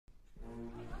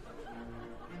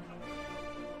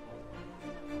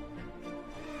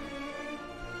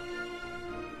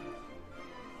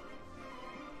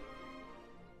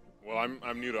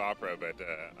I'm new to opera, but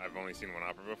I've only seen one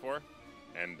opera before,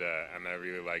 and I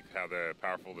really like how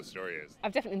powerful the story is.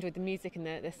 I've definitely enjoyed the music, and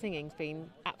the singing's been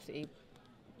absolutely,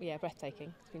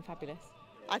 breathtaking. It's been fabulous.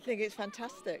 I think it's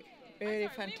fantastic, really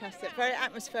fantastic, very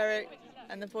atmospheric,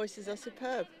 and the voices are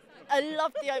superb. I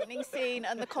love the opening scene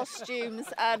and the costumes,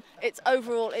 and it's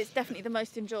definitely the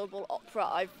most enjoyable opera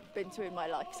I've been to in my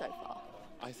life so far.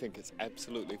 I think it's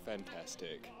absolutely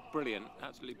fantastic. Brilliant,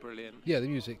 absolutely brilliant. Yeah, the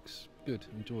music's good,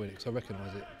 enjoying it, because I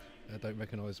recognise it. I don't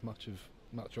recognise much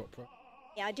opera.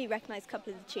 Yeah, I do recognise a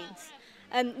couple of the tunes.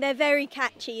 They're very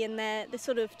catchy, and they're the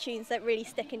sort of tunes that really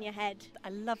stick in your head. I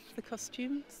love the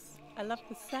costumes, I love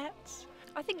the set.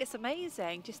 I think it's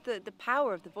amazing. Just the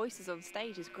power of the voices on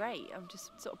stage is great. I'm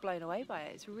just sort of blown away by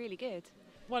it. It's really good.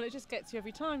 Well, it just gets you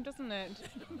every time, doesn't it?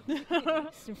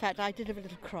 In fact, I did have a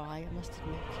little cry, I must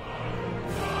admit.